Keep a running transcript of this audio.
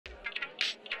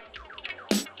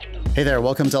Hey there,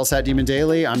 welcome to LSAT Demon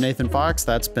Daily. I'm Nathan Fox.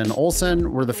 That's Ben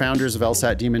Olson. We're the founders of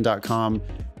LSATdemon.com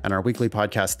and our weekly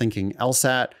podcast, Thinking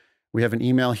LSAT. We have an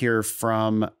email here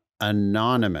from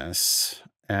Anonymous,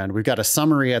 and we've got a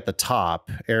summary at the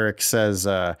top. Eric says,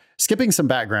 skipping some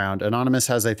background, Anonymous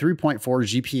has a 3.4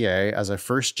 GPA as a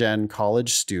first-gen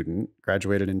college student,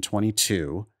 graduated in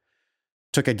 22.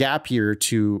 Took a gap year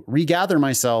to regather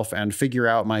myself and figure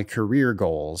out my career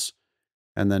goals.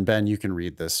 And then, Ben, you can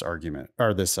read this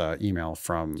email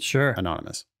from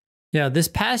Anonymous. Yeah, this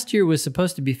past year was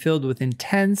supposed to be filled with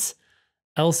intense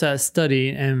LSAT study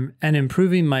and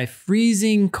improving my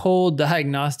freezing cold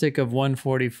diagnostic of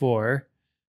 144.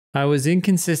 I was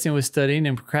inconsistent with studying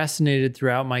and procrastinated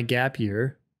throughout my gap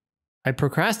year. I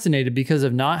procrastinated because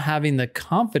of not having the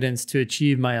confidence to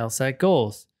achieve my LSAT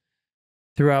goals.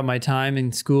 Throughout my time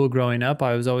in school growing up,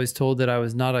 I was always told that I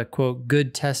was not a, quote,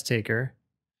 good test taker.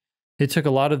 It took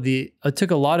a lot of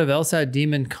LSAT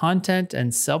Demon content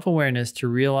and self-awareness to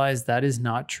realize that is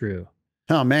not true.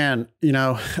 Oh man, you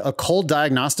know, a cold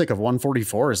diagnostic of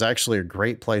 144 is actually a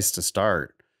great place to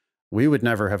start. We would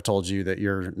never have told you that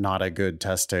you're not a good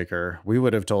test taker. We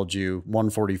would have told you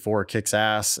 144 kicks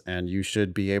ass and you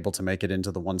should be able to make it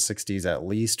into the 160s at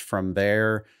least from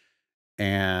there.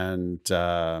 And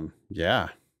yeah,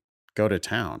 go to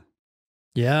town.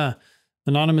 Yeah.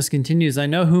 Anonymous continues, I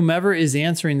know whomever is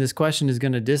answering this question is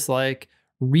going to dislike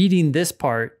reading this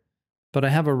part, but I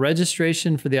have a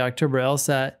registration for the October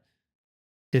LSAT.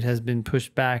 It has been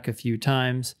pushed back a few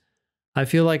times. I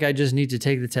feel like I just need to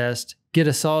take the test, get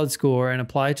a solid score, and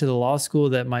apply to the law school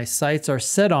that my sights are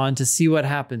set on to see what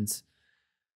happens.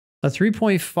 A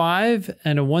 3.5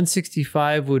 and a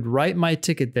 165 would write my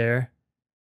ticket there.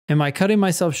 Am I cutting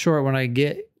myself short when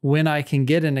I can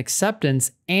get an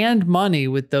acceptance and money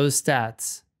with those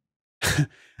stats?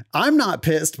 I'm not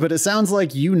pissed, but it sounds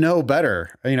like you know better.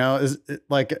 You know,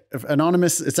 like if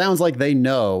Anonymous, it sounds like they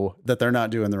know that they're not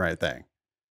doing the right thing.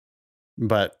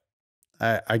 But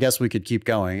I guess we could keep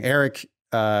going. Eric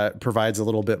provides a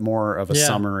little bit more of a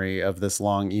summary of this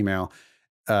long email.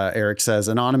 Eric says,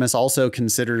 Anonymous also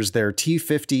considers their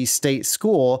T50 state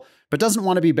school, but doesn't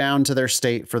want to be bound to their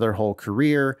state for their whole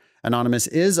career. Anonymous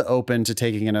is open to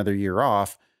taking another year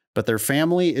off, but their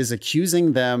family is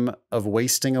accusing them of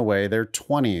wasting away their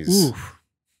 20s. Oof.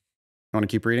 You want to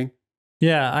keep reading?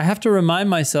 Yeah, I have to remind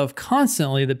myself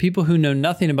constantly that people who know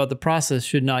nothing about the process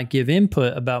should not give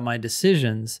input about my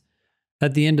decisions.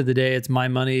 At the end of the day, it's my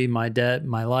money, my debt,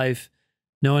 my life.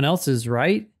 No one else's,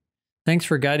 right? Thanks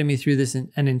for guiding me through this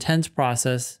an intense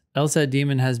process. LSAT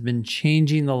Demon has been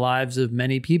changing the lives of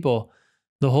many people.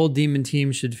 The whole Demon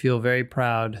team should feel very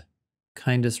proud.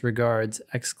 Kindest regards,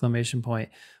 exclamation point.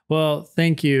 Well,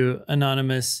 thank you,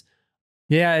 Anonymous.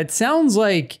 Yeah, it sounds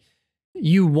like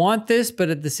you want this, but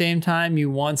at the same time,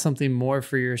 you want something more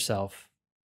for yourself.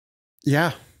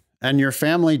 Yeah. And your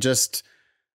family just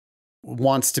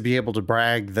wants to be able to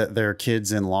brag that their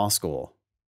kid's in law school.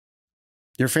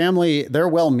 Your family, they're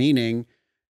well-meaning.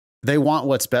 They want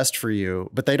what's best for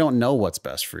you, but they don't know what's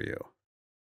best for you.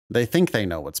 They think they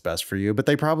know what's best for you, but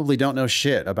they probably don't know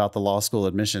shit about the law school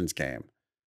admissions game.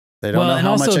 They don't know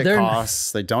how much it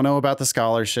costs. They don't know about the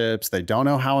scholarships. They don't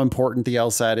know how important the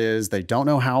LSAT is. They don't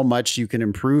know how much you can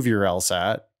improve your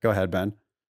LSAT. Go ahead, Ben.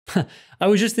 I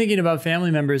was just thinking about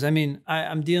family members. I mean,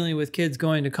 I'm dealing with kids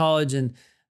going to college, and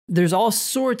there's all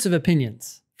sorts of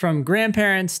opinions, from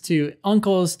grandparents to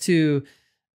uncles to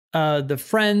the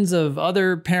friends of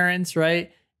other parents, right?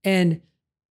 And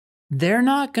they're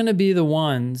not going to be the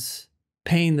ones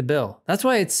paying the bill. That's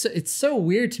why it's so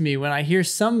weird to me when I hear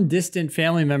some distant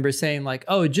family member saying like,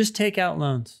 oh, just take out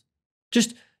loans.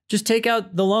 Just take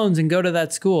out the loans and go to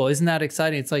that school. Isn't that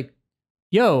exciting? It's like,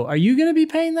 yo, are you going to be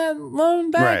paying that loan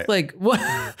back? Right. Like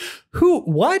what?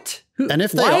 What? And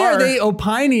if they why are they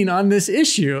opining on this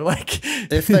issue? Like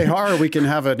if they are, we can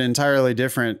have an entirely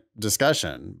different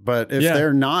discussion. But if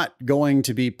they're not going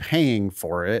to be paying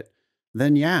for it,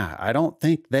 then yeah, I don't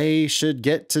think they should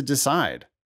get to decide.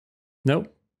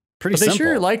 Nope. Pretty simple. They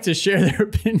sure like to share their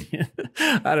opinion.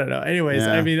 I don't know. Anyways,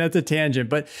 I mean, that's a tangent,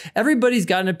 but everybody's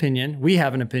got an opinion. We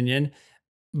have an opinion,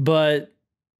 but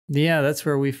yeah, that's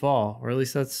where we fall, or at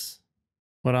least that's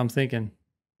what I'm thinking.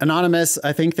 Anonymous,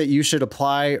 I think that you should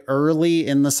apply early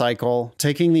in the cycle,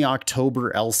 taking the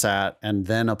October LSAT and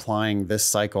then applying this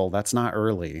cycle. That's not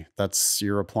early.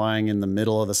 You're applying in the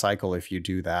middle of the cycle if you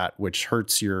do that, which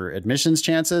hurts your admissions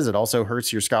chances. It also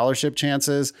hurts your scholarship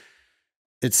chances.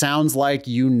 It sounds like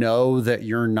you know that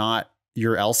your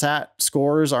LSAT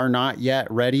scores are not yet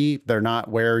ready. They're not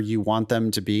where you want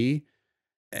them to be.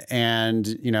 and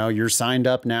you're signed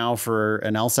up now for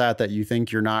an LSAT that you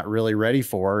think you're not really ready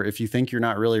for. If you think you're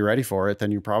not really ready for it,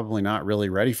 then you're probably not really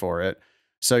ready for it.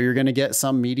 So you're going to get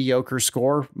some mediocre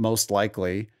score, most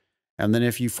likely. And then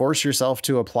if you force yourself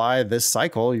to apply this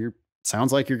cycle,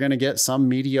 sounds like you're going to get some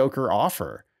mediocre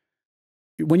offer.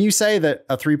 When you say that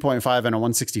a 3.5 and a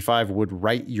 165 would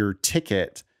write your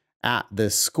ticket at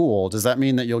this school, does that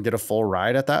mean that you'll get a full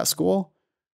ride at that school?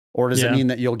 Or does it mean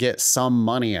that you'll get some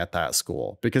money at that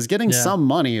school? Because getting some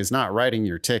money is not writing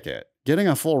your ticket. Getting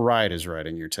a full ride is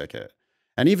writing your ticket.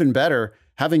 And even better,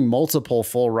 having multiple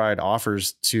full ride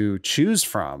offers to choose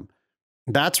from,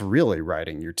 that's really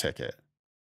writing your ticket.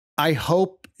 I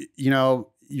hope,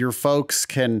 your folks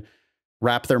can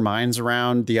wrap their minds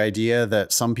around the idea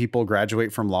that some people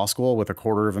graduate from law school with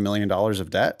 $250,000 of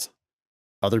debt.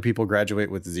 Other people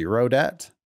graduate with zero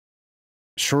debt.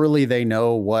 Surely they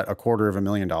know what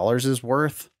 $250,000 is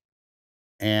worth.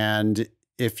 And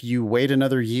if you wait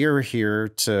another year here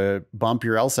to bump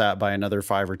your LSAT by another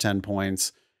 5 or 10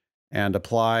 points and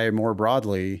apply more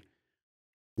broadly,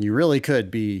 you really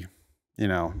could be,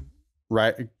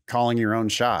 calling your own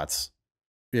shots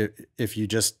if you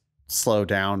just slow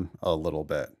down a little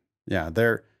bit. Yeah,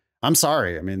 I'm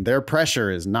sorry. I mean, their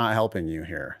pressure is not helping you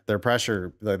here.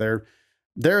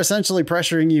 They're essentially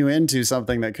pressuring you into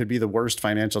something that could be the worst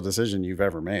financial decision you've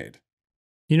ever made.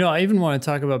 I even want to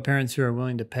talk about parents who are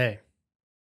willing to pay.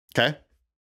 Okay.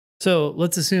 So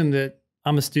let's assume that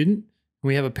I'm a student.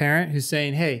 We have a parent who's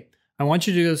saying, hey, I want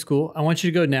you to go to school. I want you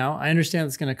to go now. I understand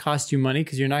it's going to cost you money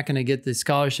because you're not going to get the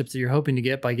scholarships that you're hoping to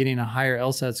get by getting a higher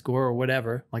LSAT score or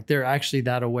whatever. Like they're actually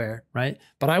that aware, right?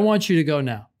 But I want you to go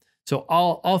now. So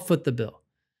I'll foot the bill.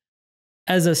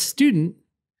 As a student,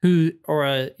 or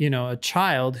a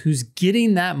child who's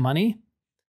getting that money,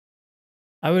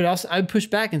 I'd push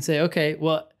back and say, okay,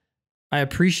 well, I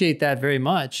appreciate that very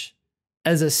much.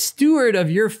 As a steward of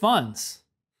your funds,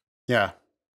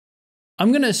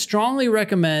 I'm going to strongly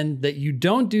recommend that you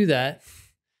don't do that,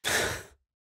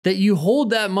 that you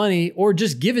hold that money or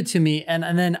just give it to me.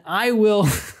 And then I will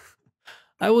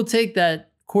take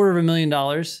that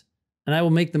 $250,000 and I will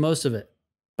make the most of it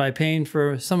by paying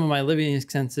for some of my living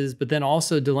expenses, but then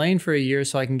also delaying for a year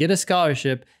so I can get a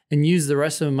scholarship and use the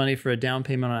rest of the money for a down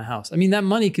payment on a house. I mean, that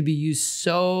money could be used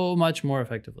so much more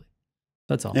effectively.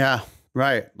 That's all. Yeah,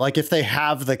 right. Like if they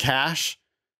have the cash.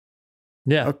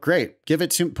 Yeah. Oh, great.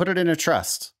 Put it in a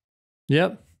trust.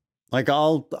 Yep. Like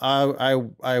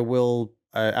I will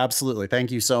absolutely.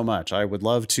 Thank you so much. I would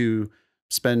love to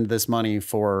spend this money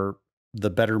for the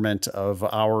betterment of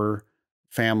our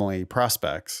family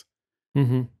prospects.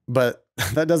 Mm-hmm. But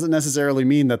that doesn't necessarily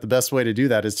mean that the best way to do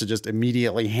that is to just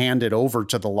immediately hand it over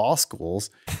to the law schools,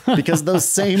 because those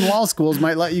same law schools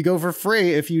might let you go for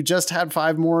free if you just had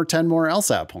 10 more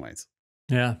LSAT points.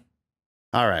 Yeah.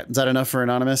 All right. Is that enough for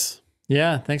Anonymous?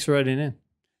 Yeah. Thanks for writing in.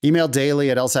 Email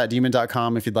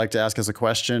daily@lsatdemon.com if you'd like to ask us a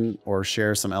question or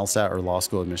share some LSAT or law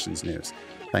school admissions news.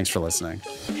 Thanks for listening.